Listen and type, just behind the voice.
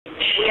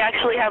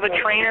actually have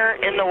a trainer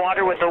in the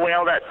water with a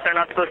whale that they're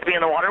not supposed to be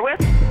in the water with.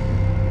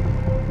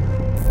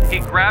 He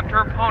grabbed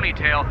her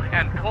ponytail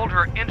and pulled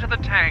her into the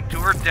tank to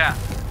her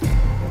death.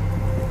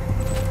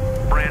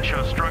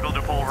 Brancheu struggled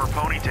to pull her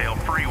ponytail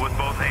free with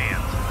both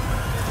hands.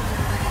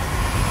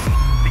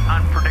 The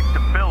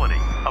unpredictability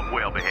of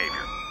whale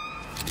behavior.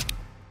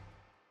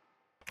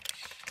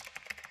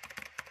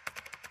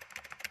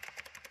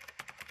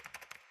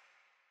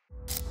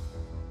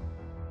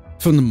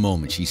 From the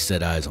moment she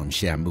set eyes on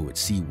Shamu at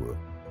SeaWorld,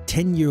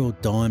 10-year-old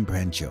Dawn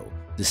Brancheau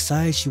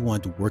decided she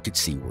wanted to work at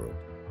SeaWorld.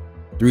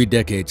 3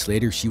 decades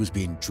later, she was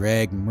being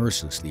dragged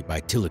mercilessly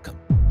by Tilikum,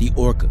 the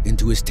orca,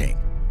 into his tank.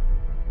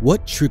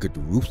 What triggered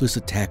the ruthless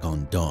attack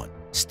on Dawn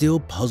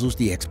still puzzles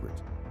the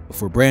experts, but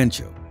for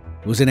Brancheau,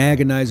 it was an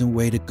agonizing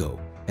way to go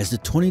as the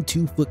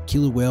 22-foot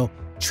killer whale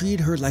treated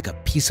her like a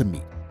piece of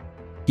meat.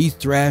 He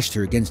thrashed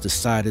her against the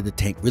side of the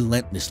tank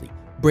relentlessly,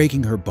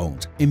 breaking her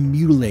bones and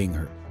mutilating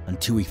her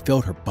until he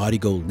felt her body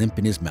go limp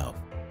in his mouth.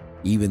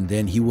 Even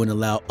then, he wouldn't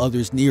allow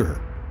others near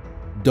her.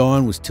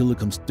 Dawn was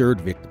Tilikum's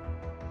 3rd victim.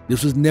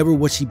 This was never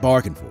what she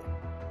bargained for.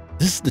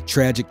 This is the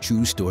tragic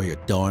true story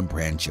of Dawn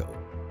Brancheau,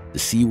 the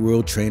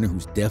SeaWorld trainer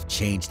whose death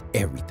changed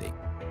everything.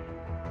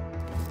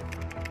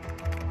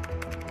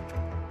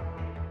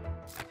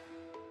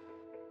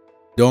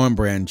 Dawn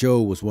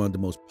Brancheau was one of the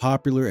most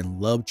popular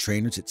and loved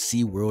trainers at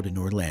SeaWorld in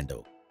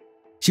Orlando.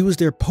 She was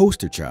their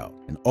poster child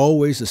and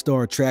always the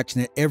star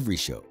attraction at every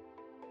show.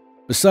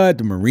 Beside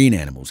the marine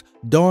animals,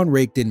 Dawn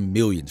raked in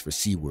millions for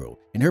SeaWorld,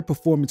 and her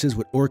performances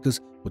with orcas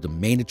were the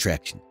main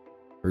attraction.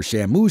 Her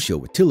Shamu show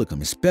with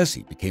Tilikum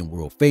especially became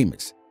world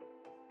famous.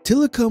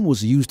 Tilikum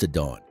was used to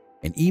Dawn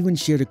and even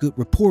shared a good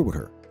rapport with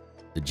her.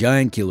 The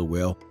giant killer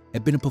whale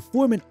had been a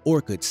performing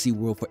orca at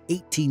SeaWorld for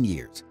 18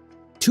 years,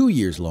 2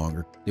 years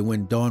longer than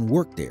when Dawn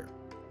worked there.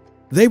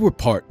 They were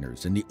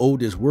partners and the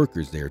oldest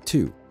workers there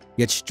too,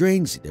 yet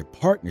strangely their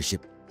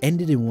partnership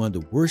ended in one of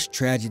the worst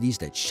tragedies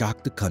that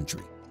shocked the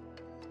country.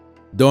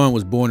 Dawn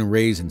was born and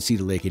raised in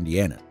Cedar Lake,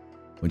 Indiana.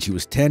 When she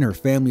was 10, her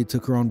family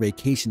took her on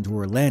vacation to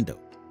Orlando.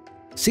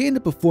 Seeing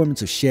the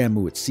performance of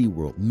Shamu at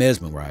SeaWorld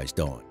mesmerized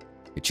Dawn.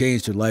 It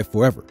changed her life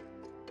forever.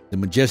 The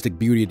majestic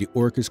beauty of the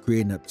orcas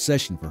created an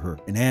obsession for her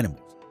and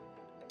animals.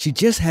 She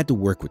just had to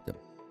work with them.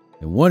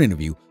 In one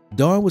interview,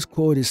 Dawn was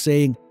quoted as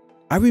saying,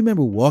 "I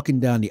remember walking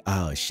down the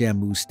aisle at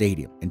Shamu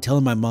Stadium and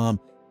telling my mom,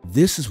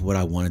 this is what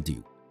I want to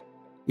do."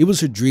 It was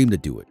her dream to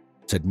do it,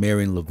 said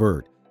Marion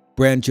Laverde,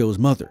 Brancheau's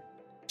mother.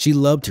 She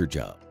loved her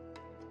job.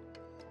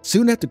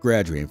 Soon after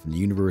graduating from the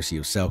University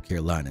of South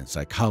Carolina in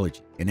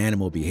psychology and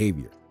animal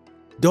behavior,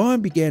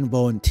 Dawn began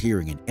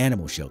volunteering in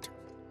animal shelters.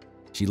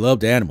 She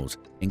loved animals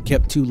and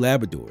kept 2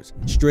 Labradors,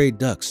 stray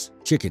ducks,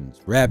 chickens,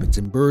 rabbits,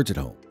 and birds at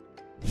home.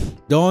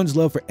 Dawn's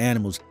love for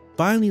animals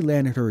finally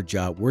landed her a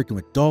job working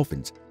with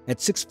dolphins at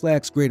Six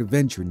Flags Great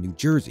Adventure in New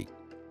Jersey.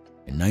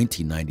 In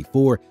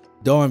 1994,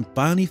 Dawn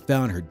finally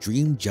found her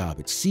dream job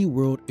at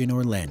SeaWorld in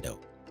Orlando.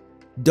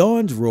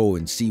 Dawn's role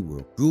in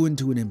SeaWorld grew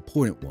into an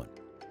important one.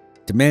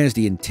 To manage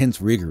the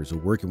intense rigors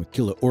of working with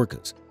killer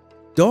orcas,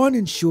 Dawn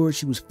ensured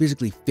she was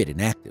physically fit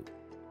and active.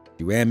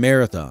 She ran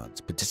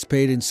marathons,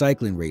 participated in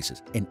cycling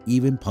races, and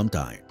even pumped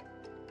iron.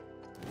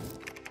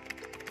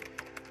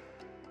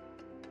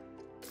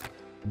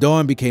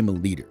 Dawn became a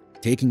leader,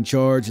 taking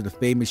charge of the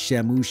famous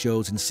Shamu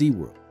shows in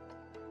SeaWorld.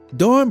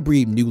 Dawn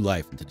breathed new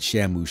life into the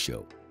Shamu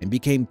show and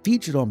became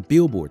featured on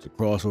billboards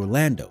across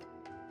Orlando.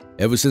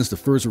 Ever since the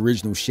first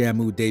original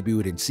Shamu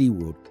debuted in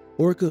SeaWorld,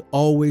 orca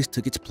always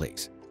took its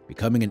place,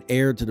 becoming an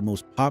heir to the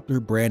most popular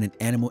brand in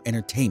animal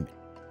entertainment.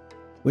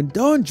 When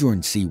Dawn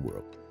joined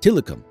SeaWorld,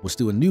 Tilikum was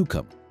still a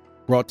newcomer,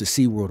 brought to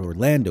SeaWorld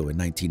Orlando in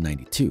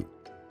 1992.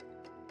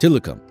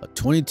 Tilikum, a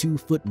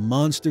 22-foot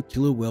monster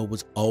killer whale,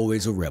 was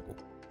always a rebel.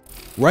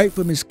 Right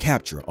from his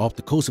capture off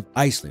the coast of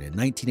Iceland in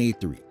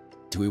 1983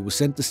 till he was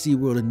sent to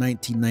SeaWorld in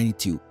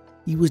 1992,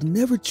 he was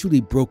never truly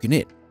broken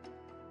in.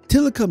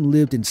 Tilikum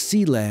lived in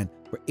Sealand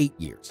for 8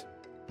 years.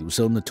 He was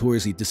so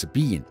notoriously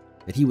disobedient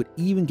that he would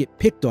even get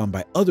picked on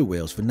by other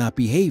whales for not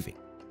behaving.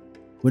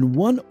 When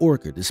one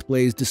orca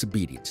displays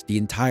disobedience, the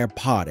entire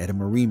pod at a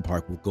marine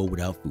park will go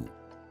without food.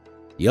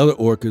 The other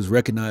orcas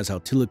recognized how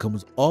Tilikum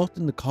was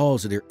often the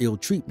cause of their ill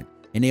treatment,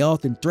 and they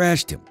often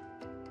thrashed him.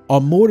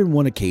 On more than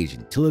one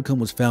occasion, Tilikum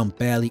was found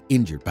badly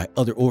injured by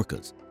other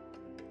orcas.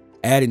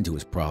 Adding to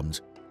his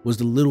problems was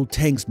the little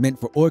tanks meant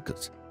for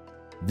orcas.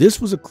 This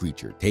was a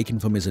creature taken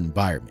from his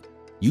environment,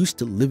 used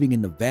to living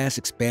in the vast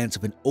expanse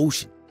of an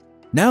ocean,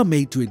 now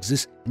made to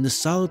exist in the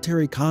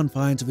solitary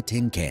confines of a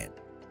tin can.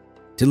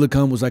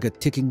 Tilikum was like a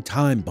ticking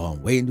time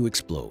bomb waiting to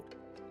explode,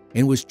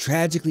 and it was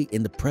tragically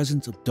in the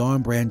presence of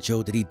Dawn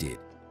Brancheau that he did.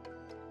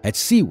 At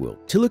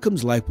SeaWorld,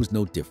 Tilikum's life was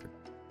no different.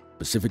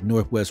 Pacific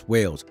Northwest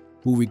whales,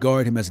 who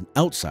regard him as an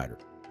outsider,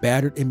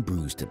 battered and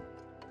bruised him.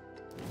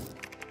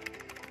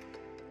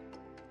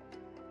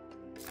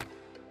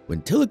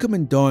 When Tilikum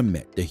and Dawn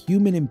met, the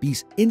human and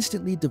beast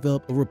instantly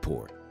developed a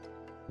rapport.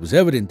 It was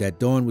evident that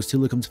Dawn was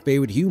Tilikum's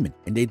favorite human,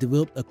 and they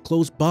developed a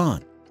close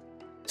bond.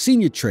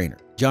 Senior trainer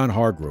John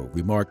Hargrove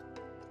remarked,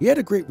 he had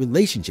a great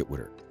relationship with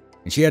her,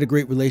 and she had a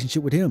great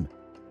relationship with him.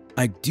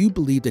 I do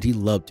believe that he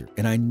loved her,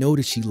 and I know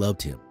that she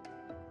loved him.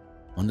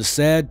 On the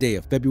sad day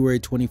of February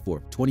 24,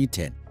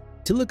 2010,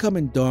 Tilikum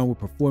and Dawn were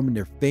performing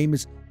their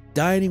famous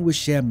Dining with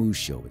Shamu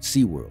show at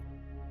SeaWorld.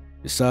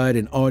 Beside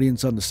an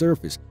audience on the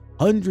surface,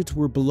 hundreds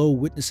were below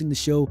witnessing the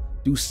show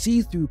through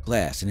see-through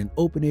glass in an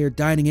open-air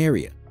dining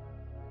area.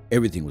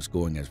 Everything was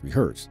going as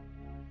rehearsed.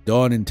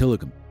 Dawn and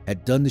Tilikum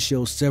had done the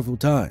show several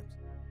times.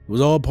 It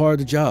was all part of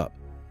the job.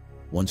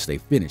 Once they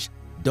finished,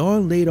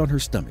 Dawn laid on her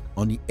stomach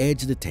on the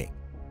edge of the tank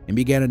and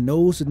began a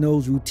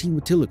nose-to-nose routine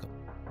with Tilikum.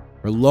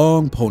 Her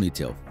long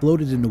ponytail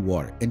floated in the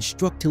water and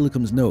struck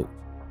Tilikum's nose.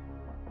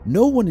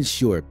 No one is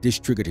sure if this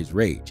triggered his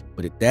rage,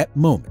 but at that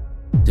moment,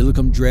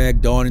 Tilikum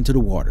dragged Dawn into the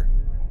water.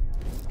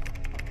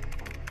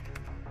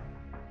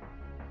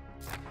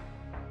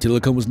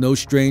 Tilikum was no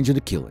stranger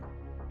to killing.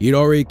 He had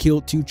already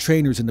killed 2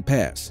 trainers in the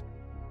past.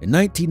 In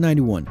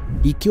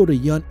 1991, he killed a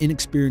young,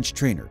 inexperienced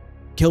trainer,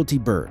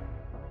 Kelty Bird.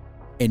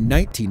 In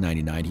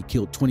 1999, he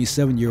killed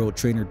 27-year-old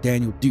trainer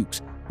Daniel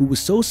Dukes, who was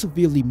so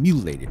severely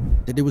mutilated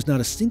that there was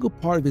not a single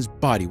part of his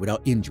body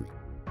without injury.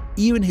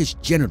 Even his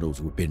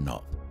genitals were bitten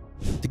off.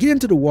 To get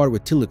into the water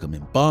with Tilikum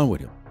and bond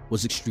with him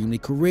was extremely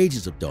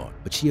courageous of Dawn,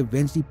 but she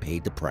eventually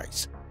paid the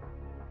price.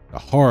 The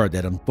horror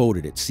that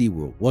unfolded at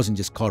SeaWorld wasn't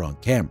just caught on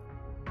camera.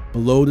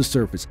 Below the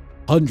surface,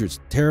 hundreds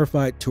of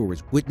terrified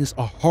tourists witnessed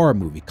a horror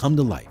movie come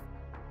to life.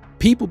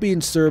 People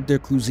being served their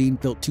cuisine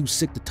felt too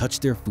sick to touch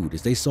their food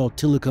as they saw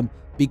Tilikum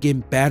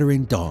begin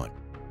battering Dawn.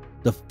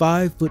 The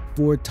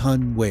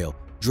 5'4" whale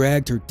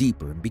dragged her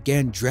deeper and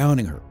began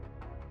drowning her.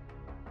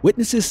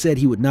 Witnesses said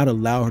he would not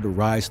allow her to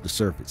rise to the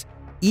surface.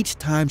 Each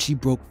time she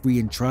broke free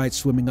and tried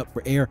swimming up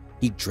for air,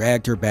 he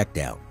dragged her back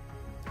down.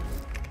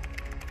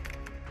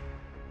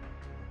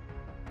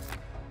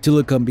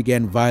 Tilikum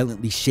began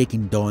violently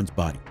shaking Dawn's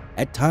body.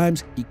 At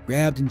times, he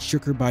grabbed and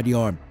shook her by the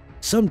arm.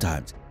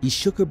 Sometimes, he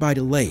shook her by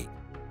the leg.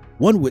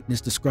 One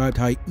witness described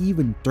how he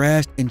even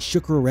thrashed and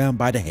shook her around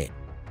by the head.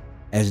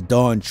 As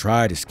Dawn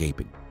tried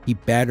escaping, he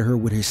battered her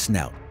with his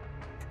snout.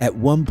 At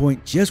one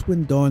point, just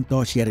when Dawn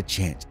thought she had a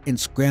chance and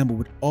scrambled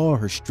with all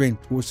her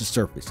strength towards the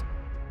surface,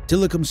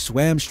 Tilikum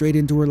swam straight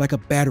into her like a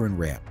battering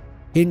ram,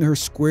 hitting her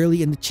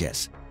squarely in the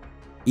chest.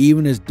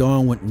 Even as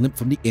Dawn went limp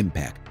from the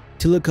impact,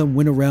 Tilikum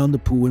went around the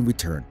pool and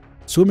returned,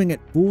 swimming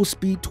at full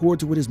speed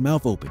towards her with his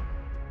mouth open.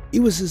 It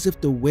was as if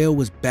the whale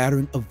was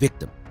battering a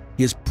victim,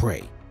 his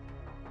prey.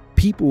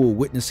 People were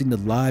witnessing the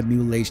live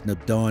mutilation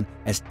of Dawn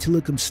as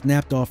Tilikum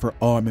snapped off her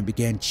arm and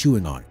began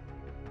chewing on it.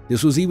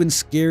 This was even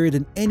scarier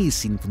than any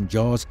scene from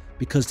Jaws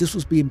because this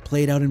was being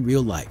played out in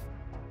real life.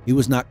 It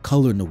was not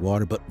color in the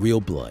water but real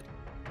blood.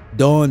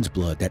 Dawn's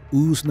blood that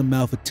oozed from the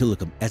mouth of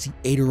Tilikum as he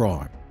ate her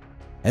arm.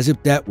 As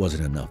if that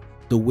wasn't enough,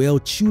 the whale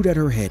chewed at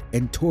her head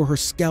and tore her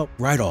scalp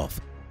right off.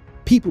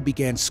 People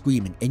began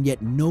screaming, and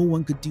yet no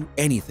one could do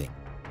anything.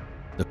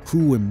 The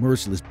cruel and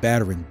merciless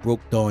battering broke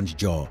Dawn's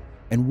jaw,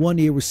 and one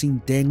ear was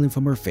seen dangling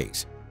from her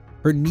face.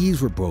 Her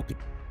knees were broken.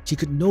 She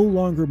could no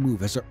longer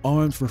move as her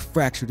arms were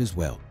fractured as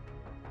well.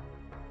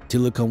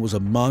 Tilikum was a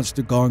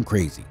monster gone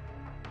crazy.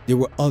 There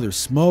were other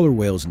smaller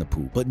whales in the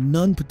pool, but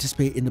none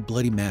participated in the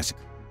bloody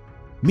massacre.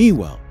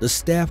 Meanwhile, the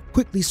staff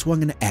quickly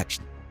swung into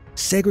action,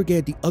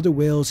 segregated the other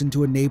whales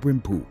into a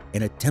neighboring pool,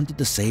 and attempted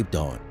to save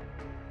Dawn.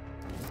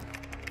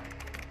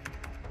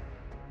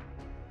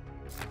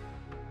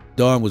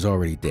 Dawn was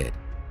already dead.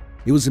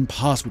 It was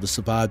impossible to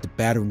survive the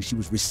battering she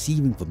was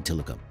receiving from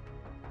Tilikum.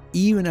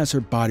 Even as her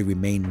body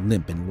remained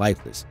limp and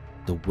lifeless,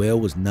 the whale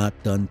was not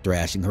done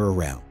thrashing her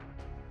around.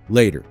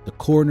 Later, the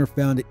coroner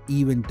found that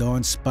even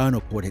Dawn's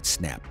spinal cord had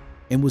snapped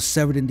and was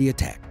severed in the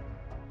attack.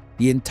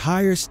 The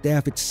entire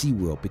staff at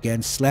SeaWorld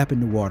began slapping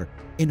the water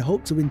in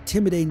hopes of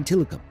intimidating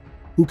Tilikum,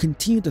 who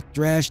continued to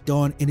thrash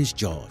Dawn in his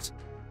jaws.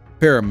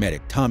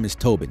 Paramedic Thomas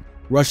Tobin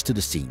rushed to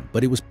the scene,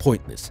 but it was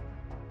pointless.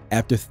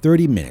 After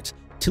 30 minutes,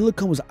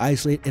 Tilikum was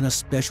isolated in a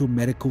special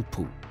medical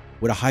pool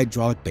with a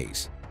hydraulic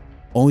base.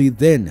 Only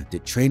then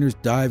did trainers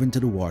dive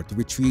into the water to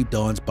retrieve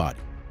Dawn's body.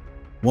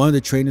 One of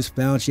the trainers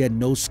found she had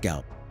no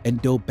scalp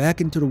and dove back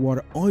into the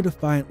water only to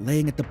find it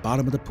laying at the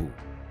bottom of the pool.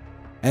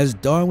 As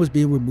Dawn was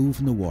being removed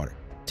from the water,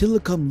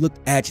 Tilikum looked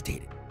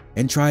agitated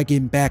and tried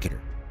getting back at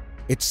her.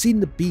 It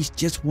seemed the beast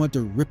just wanted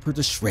to rip her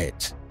to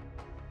shreds.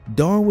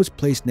 Dawn was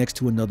placed next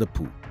to another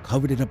pool,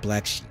 covered in a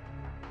black sheet.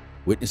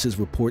 Witnesses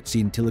report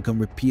seeing Tilikum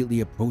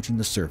repeatedly approaching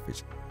the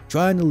surface,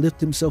 trying to lift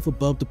himself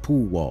above the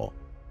pool wall.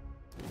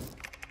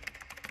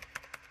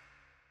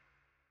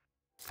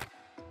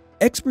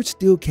 Experts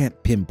still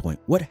can't pinpoint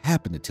what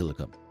happened to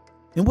Tilikum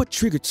and what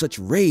triggered such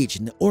rage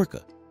in the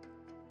orca.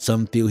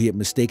 Some feel he had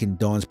mistaken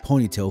Dawn's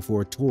ponytail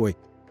for a toy,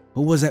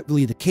 but was that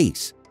really the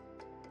case?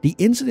 The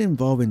incident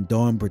involving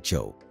Dawn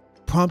Brancheau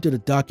prompted a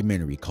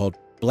documentary called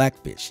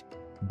Blackfish,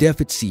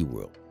 Death at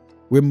SeaWorld,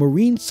 where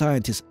marine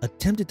scientists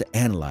attempted to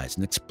analyze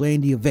and explain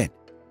the event.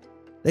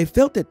 They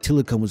felt that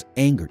Tilikum was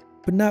angered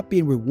for not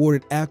being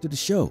rewarded after the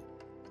show.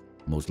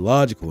 The most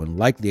logical and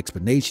likely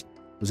explanation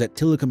was that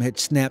Tilikum had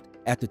snapped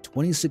after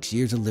 26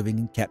 years of living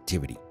in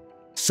captivity,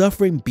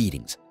 suffering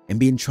beatings and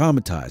being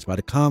traumatized by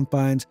the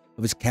confines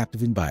of his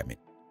captive environment.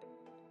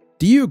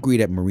 Do you agree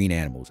that marine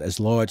animals as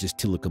large as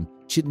Tilikum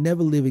should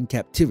never live in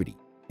captivity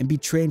and be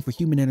trained for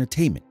human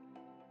entertainment?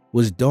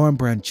 Was Dawn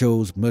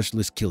Brancheau's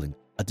merciless killing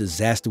a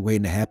disaster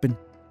waiting to happen?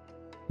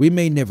 We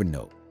may never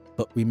know,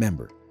 but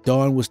remember,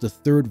 Dawn was the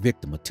third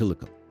victim of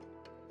Tilikum.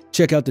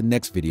 Check out the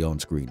next video on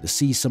screen to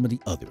see some of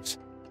the others.